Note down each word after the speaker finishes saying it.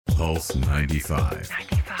Pulse 95.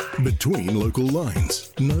 Between local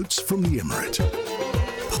lines, notes from the Emirate.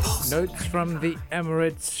 Notes from the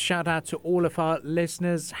Emirates. Shout out to all of our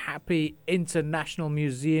listeners. Happy International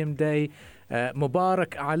Museum Day. Mubarak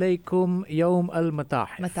alaykum Yawm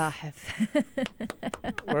al-Matahif. Matahif.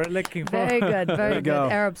 We're looking forward. Very good, very good. go.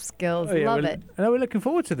 Arab skills. Oh, yeah, Love we're, it. No, we're looking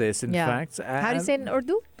forward to this, in Yeah. fact. How do you say it in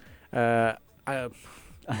Urdu?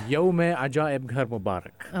 Yawm Ajaib Ghar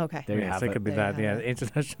Mubarak. Okay. There you Yes, have it it. could be There that, you yeah, have it.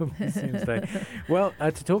 International Museums Day. Well,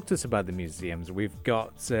 to talk to us about the museums, we've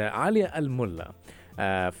got Alia Al Mulla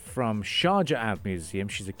from Sharjah Art Museum.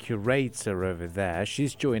 She's a curator over there.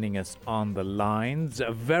 She's joining us on the lines.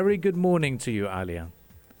 A very good morning to you, Alia.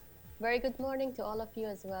 Very good morning to all of you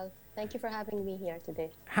as well. Thank you for having me here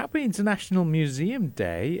today. Happy International Museum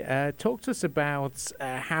Day. Talk to us about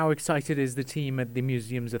how excited is the team at the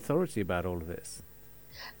Museums Authority about all of this?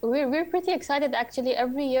 We're pretty excited actually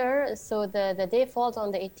every year. So the day falls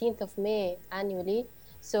on the 18th of May annually.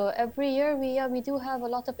 So every year we do have a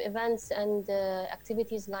lot of events and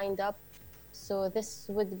activities lined up. So this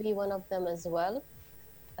would be one of them as well.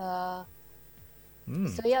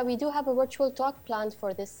 So yeah, we do have a virtual talk planned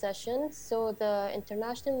for this session. So the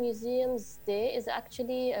International Museums Day is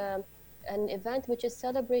actually an event which is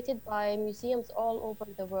celebrated by museums all over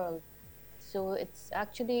the world. So it's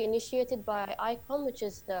actually initiated by ICOM, which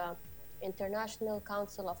is the International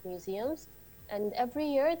Council of Museums. And every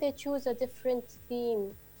year they choose a different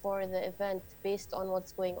theme for the event based on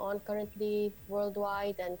what's going on currently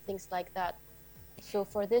worldwide and things like that. So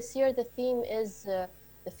for this year, the theme is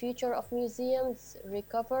the future of museums,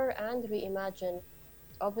 recover and reimagine.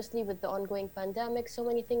 Obviously, with the ongoing pandemic, so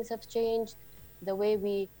many things have changed. The way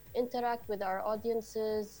we interact with our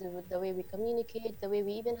audiences, with the way we communicate, the way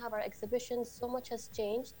we even have our exhibitions, so much has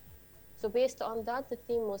changed. So based on that, the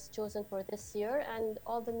theme was chosen for this year, and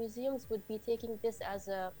all the museums would be taking this as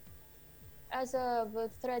a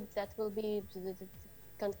thread that will be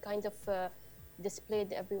kind of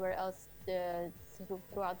displayed everywhere else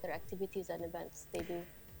throughout their activities and events they do.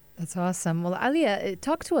 That's awesome. Well, Alia,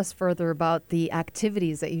 talk to us further about the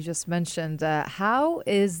activities that you just mentioned. How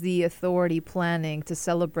is the authority planning to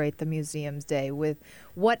celebrate the Museums Day? With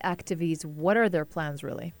what activities? What are their plans,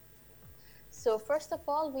 really? So first of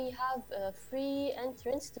all, we have free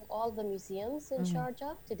entrance to all the museums in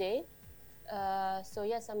Sharjah today. So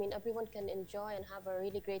yes, I mean, everyone can enjoy and have a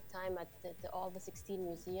really great time at all the 16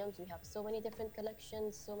 museums. We have so many different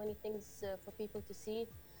collections, so many things for people to see.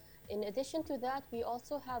 In addition to that, we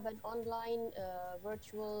also have an online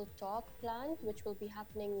virtual talk planned, which will be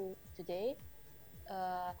happening today.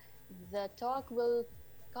 The talk will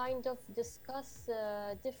kind of discuss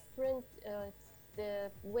different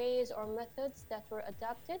the ways or methods that were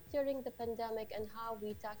adapted during the pandemic and how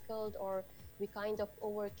we tackled or we kind of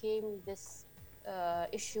overcame this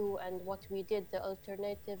issue and what we did, the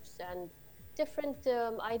alternatives and different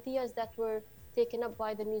ideas that were taken up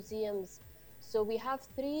by the museums. So we have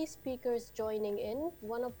 3 speakers joining in.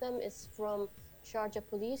 One of them is from Sharjah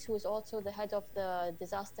Police, who is also the head of the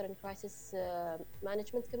Disaster and Crisis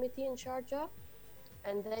Management Committee in Sharjah.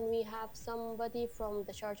 And then we have somebody from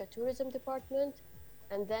the Sharjah Tourism Department.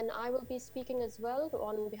 And then I will be speaking as well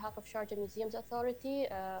on behalf of Sharjah Museums Authority,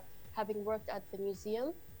 having worked at the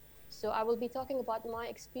museum. So I will be talking about my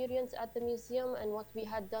experience at the museum and what we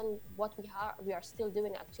had done, what we are still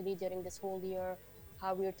doing actually during this whole year,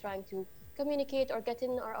 how we are trying to communicate or get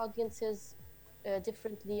in our audiences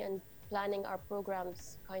differently and planning our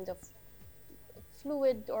programs kind of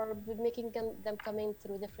fluid or making them come in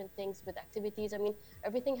through different things with activities. I mean,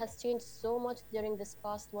 everything has changed so much during this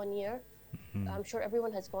past 1 year. I'm sure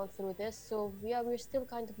everyone has gone through this. So yeah, we're still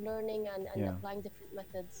kind of learning and applying different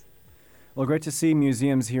methods. Well, great to see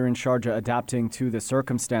museums here in Sharjah adapting to the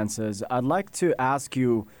circumstances. I'd like to ask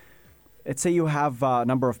you, let's say you have a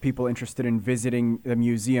number of people interested in visiting the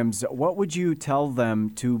museums. What would you tell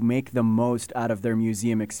them to make the most out of their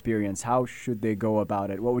museum experience? How should they go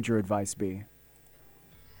about it? What would your advice be?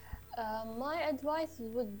 My advice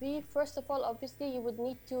would be, first of all, obviously, you would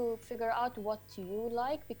need to figure out what you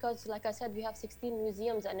like, because like I said, we have 16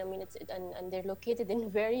 museums, and I mean, and they're located in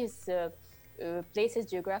various places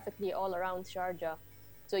geographically all around Sharjah.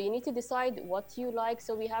 So you need to decide what you like.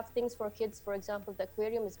 So we have things for kids. For example, the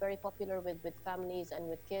aquarium is very popular with families and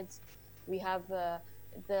with kids. We have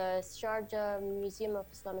the Sharjah Museum of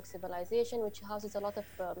Islamic Civilization, which houses a lot of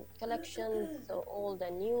collections, so old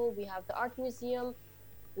and new. We have the art museum.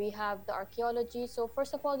 We have the archaeology. So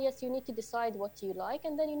first of all, yes, you need to decide what you like,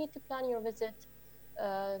 and then you need to plan your visit.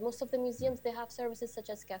 Most of the museums, they have services such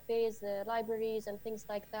as cafes, libraries, and things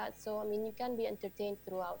like that. So, I mean, you can be entertained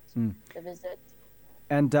throughout the visit.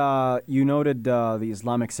 And you noted the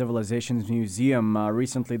Islamic Civilizations Museum.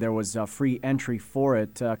 Recently, there was free entry for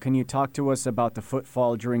it. Can you talk to us about the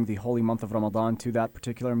footfall during the holy month of Ramadan to that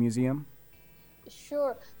particular museum?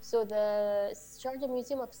 Sure. So the Sharjah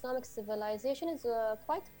Museum of Islamic Civilization is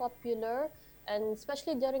quite popular, and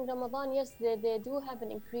especially during Ramadan, yes, they do have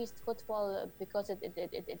an increased footfall because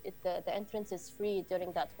the entrance is free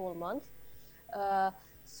during that whole month.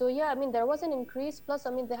 So yeah, I mean, there was an increase. Plus,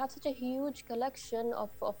 I mean, they have such a huge collection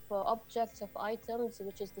of objects, of items,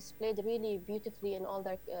 which is displayed really beautifully in all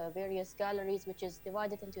their various galleries, which is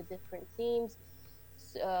divided into different themes.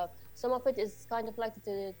 Some of it is kind of like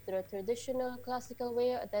the traditional classical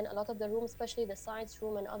way. Then a lot of the rooms, especially the science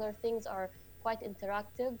room and other things, are quite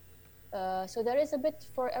interactive. So there is a bit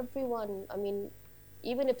for everyone. I mean,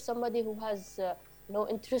 even if somebody who has no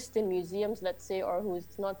interest in museums, let's say, or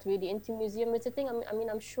who's not really into museum visiting, I mean,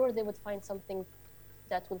 I'm sure they would find something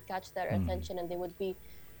that will catch their attention, and they would be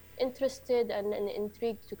interested and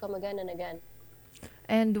intrigued to come again and again.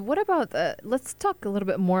 And what about, let's talk a little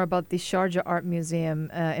bit more about the Sharjah Art Museum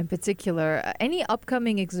in particular. Any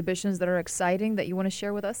upcoming exhibitions that are exciting that you want to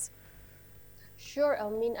share with us? Sure. I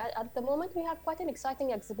mean, at the moment, we have quite an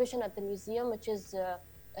exciting exhibition at the museum, which is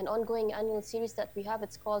an ongoing annual series that we have.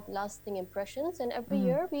 It's called Lasting Impressions. And every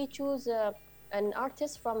year we choose an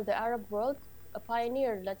artist from the Arab world, a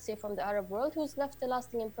pioneer, let's say, from the Arab world, who's left a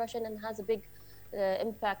lasting impression and has a big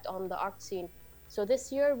impact on the art scene. So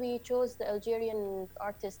this year we chose the Algerian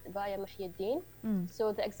artist Baya Mahieddine.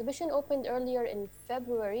 So the exhibition opened earlier in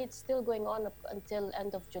February. It's still going on up until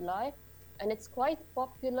end of July. And it's quite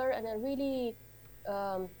popular and a really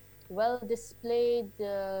well displayed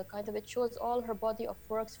kind of, it shows all her body of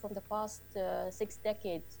works from the past 6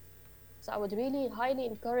 decades. So I would really highly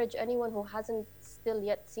encourage anyone who hasn't still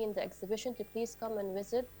yet seen the exhibition to please come and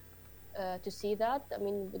visit to see that. I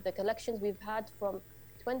mean, with the collections we've had from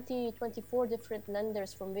 24 different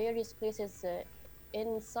lenders from various places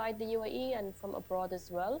inside the UAE and from abroad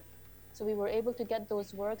as well. So we were able to get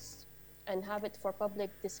those works and have it for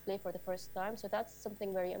public display for the first time. So that's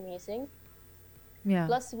something very amazing. Yeah.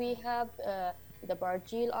 Plus, we have the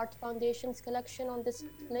Barjeel Art Foundation's collection on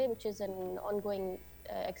display, which is an ongoing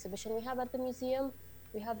exhibition we have at the museum.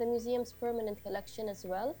 We have the museum's permanent collection as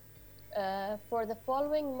well. For the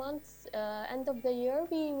following months, end of the year,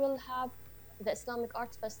 we will have the Islamic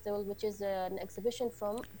Arts Festival, which is an exhibition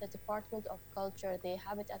from the Department of Culture. They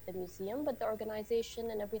have it at the museum, but the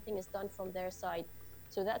organization and everything is done from their side.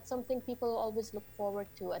 So that's something people always look forward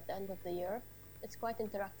to at the end of the year. It's quite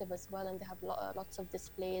interactive as well, and they have lots of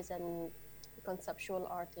displays and conceptual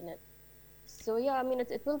art in it. So yeah, I mean,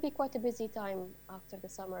 it will be quite a busy time after the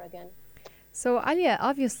summer again. So, Alia,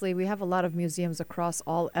 obviously, we have a lot of museums across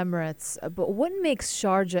all Emirates, but what makes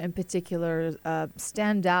Sharjah in particular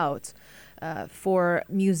stand out for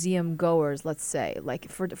museum goers, let's say? Like,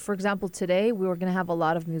 for example, today we were going to have a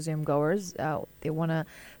lot of museum goers. They want to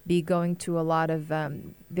be going to a lot of,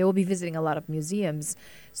 they will be visiting a lot of museums.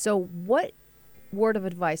 So what word of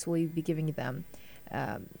advice will you be giving them?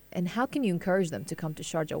 And how can you encourage them to come to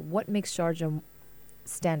Sharjah? What makes Sharjah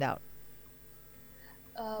stand out?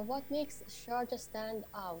 What makes Sharjah stand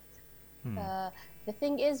out? The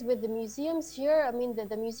thing is, with the museums here, I mean,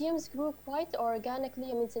 the museums grew quite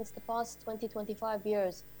organically, I mean, since the past 25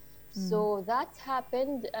 years. So that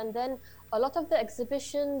happened, and then a lot of the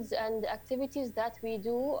exhibitions and activities that we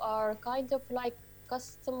do are kind of like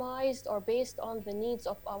customized or based on the needs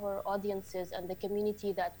of our audiences and the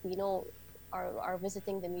community that we know are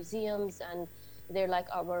visiting the museums, and they're like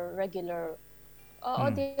our regular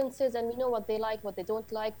audiences, and we know what they like, what they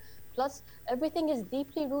don't like. Plus, everything is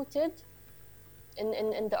deeply rooted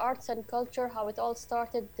in the arts and culture, how it all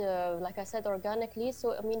started, like I said, organically.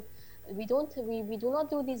 So, I mean, we do not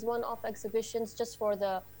do these one-off exhibitions just for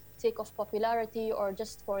the sake of popularity or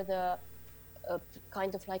just for the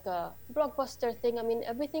kind of like a blockbuster thing. I mean,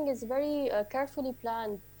 everything is very carefully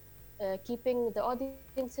planned, keeping the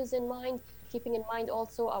audiences in mind, keeping in mind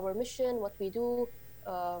also our mission, what we do,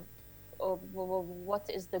 what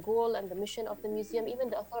is the goal and the mission of the museum, even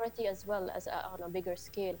the authority as well as on a bigger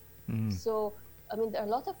scale. So, I mean, there are a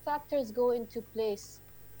lot of factors go into place.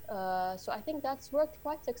 So I think that's worked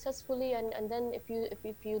quite successfully. And then if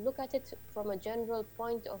you look at it from a general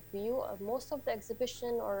point of view, most of the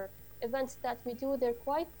exhibition or events that we do, they're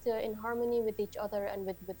quite in harmony with each other and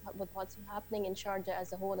with what's happening in Sharjah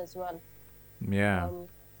as a whole as well. Yeah.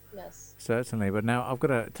 Yes. Certainly. But now I've got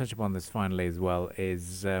to touch upon this finally as well,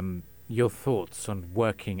 is your thoughts on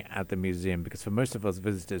working at the museum, because for most of us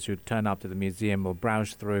visitors who turn up to the museum will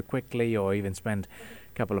browse through quickly or even spend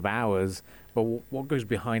a couple of hours, but what goes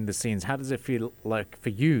behind the scenes? How does it feel like for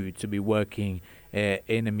you to be working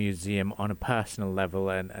in a museum on a personal level,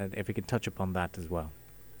 and if you could touch upon that as well.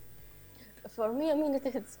 For me, I mean,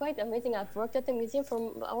 it's quite amazing. I've worked at the museum for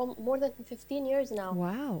more than 15 years now.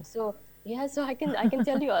 Wow. So yeah, so I can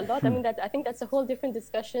tell you a lot. I mean, I think that's a whole different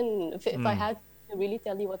discussion if I had to really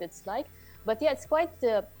tell you what it's like. But yeah, it's quite.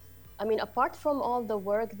 I mean, apart from all the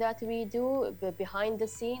work that we do behind the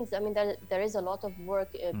scenes, I mean, there is a lot of work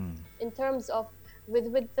in terms of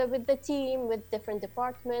with the team, with different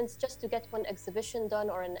departments, just to get one exhibition done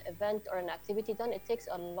or an event or an activity done. It takes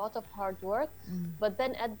a lot of hard work, but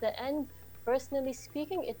then at the end, personally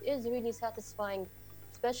speaking, it is really satisfying,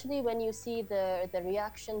 especially when you see the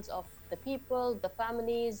reactions of the people, the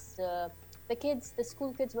families, the kids, the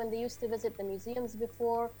school kids when they used to visit the museums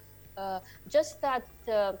before. Just that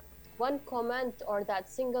one comment or that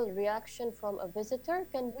single reaction from a visitor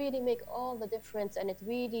can really make all the difference, and it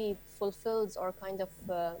really fulfills or kind of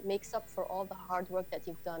makes up for all the hard work that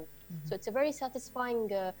you've done. So it's a very satisfying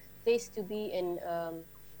place to be in,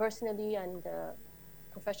 personally and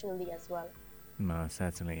professionally as well. No,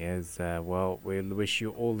 certainly is. Well, we'll wish you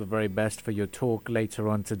all the very best for your talk later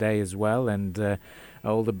on today as well, and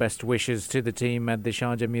all the best wishes to the team at the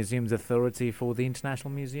Sharjah Museums Authority for the International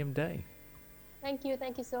Museum Day. Thank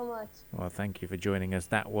you so much. Well, thank you for joining us.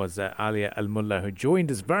 That was Alia Al Mullah, who joined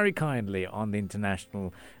us very kindly on the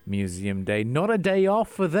International Museum Day. Not a day off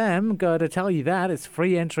for them, got to tell you that. It's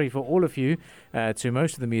free entry for all of you to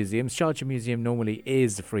most of the museums. Sharjah Museum normally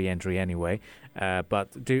is free entry anyway,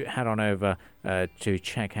 but do head on over to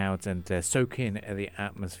check out and soak in the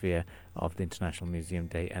atmosphere of the International Museum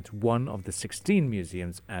Day at one of the 16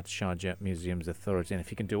 museums at Sharjah Museums Authority. And if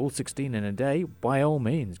you can do all 16 in a day, by all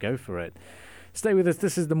means, go for it. Stay with us.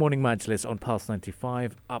 This is the Morning Majlis on Pulse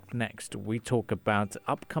 95. Up next, we talk about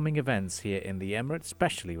upcoming events here in the Emirates,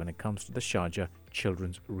 especially when it comes to the Sharjah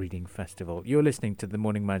Children's Reading Festival. You're listening to the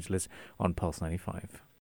Morning Majlis on Pulse 95.